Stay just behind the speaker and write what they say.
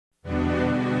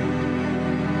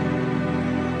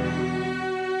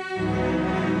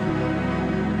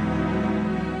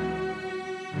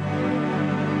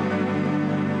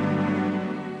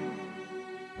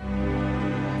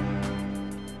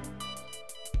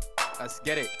Let's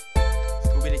get it.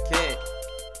 Scooby the Kid.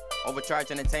 Overcharged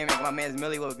Entertainment. My man's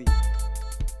Millie will be.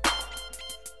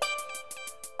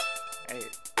 Hey.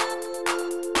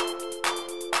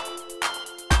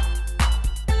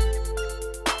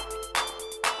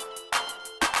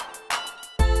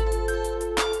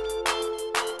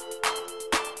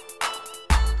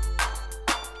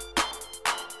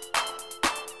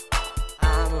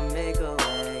 I'ma make a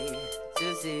way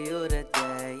to see you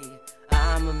today.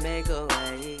 I'ma make a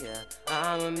way, yeah.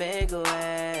 I'ma make a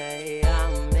way,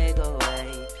 I'ma make a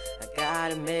way. I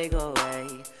gotta make a way.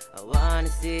 I wanna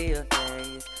see your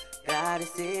face, gotta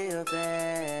see your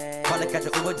face. Try to catch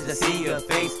an Uber just to see your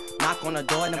face. Knock on the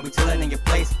door and then we chillin' in your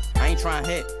place. I ain't tryna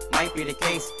hit, might be the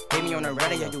case. Hit me on the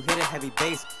radio, you hit a heavy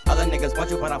bass. Other niggas want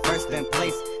you, but I'm first in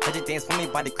place. Had you dance for me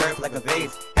by the curve like a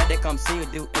vase. Had to come see you,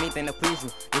 do anything to please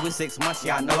you. It was 6 months,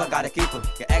 yeah, I know I gotta keep her.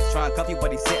 Your ex tryna cuff you,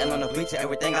 but he's sitting on the bleacher.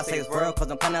 Everything I say is real, cause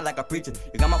I'm kinda like a preacher.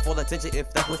 You got my full attention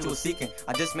if that's what you were seeking.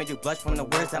 I just made you blush from the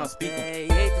words that I'm speaking. Hey,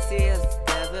 hate to see us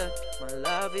together. My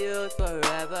love for you is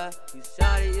forever. You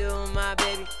shawty, you my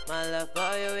baby. My love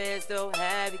for you is so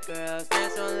heavy, girl.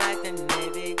 Stand strong like the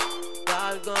Navy.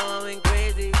 Thoughts going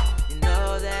crazy. You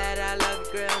know that I love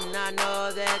you, girl, and I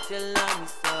know that you love me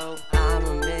so.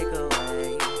 I'ma make a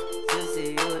way to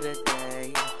see you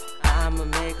today. I'ma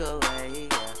make a way,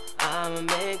 yeah. I'ma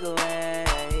make a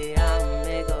way, I'ma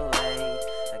make a way.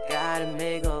 I gotta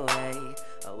make a way.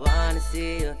 I wanna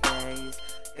see your face,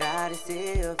 gotta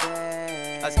see your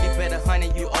face. Let's keep it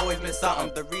 100, you always been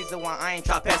something. The reason why I ain't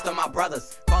try past on my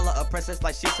brothers. Call her a princess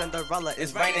like she's Cinderella.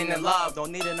 It's raining in love,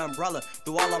 don't need an umbrella.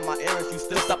 Through all of my eras, you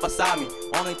still stuck beside me.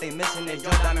 Only thing missing is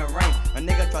your diamond ring. A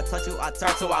nigga try touch you, I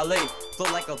turn to I leave.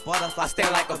 Float like a butterfly,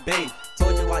 stand like a bee.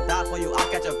 Told you I die for you, I'll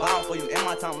catch a bomb for you. In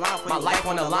my timeline for you, my life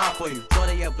on the line for you.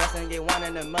 Shorty a blessing, get 1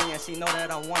 in a million. She know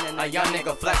that I'm one in a young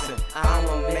nigga flexing.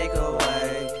 I'ma make a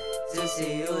way to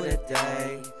see you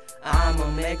today. I'ma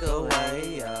make a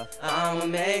way, yeah. I'ma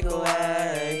make a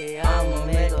way, I'ma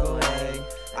make a way.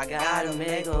 I gotta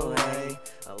make a way.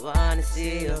 I wanna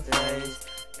see your face,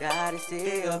 gotta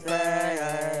see your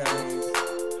face.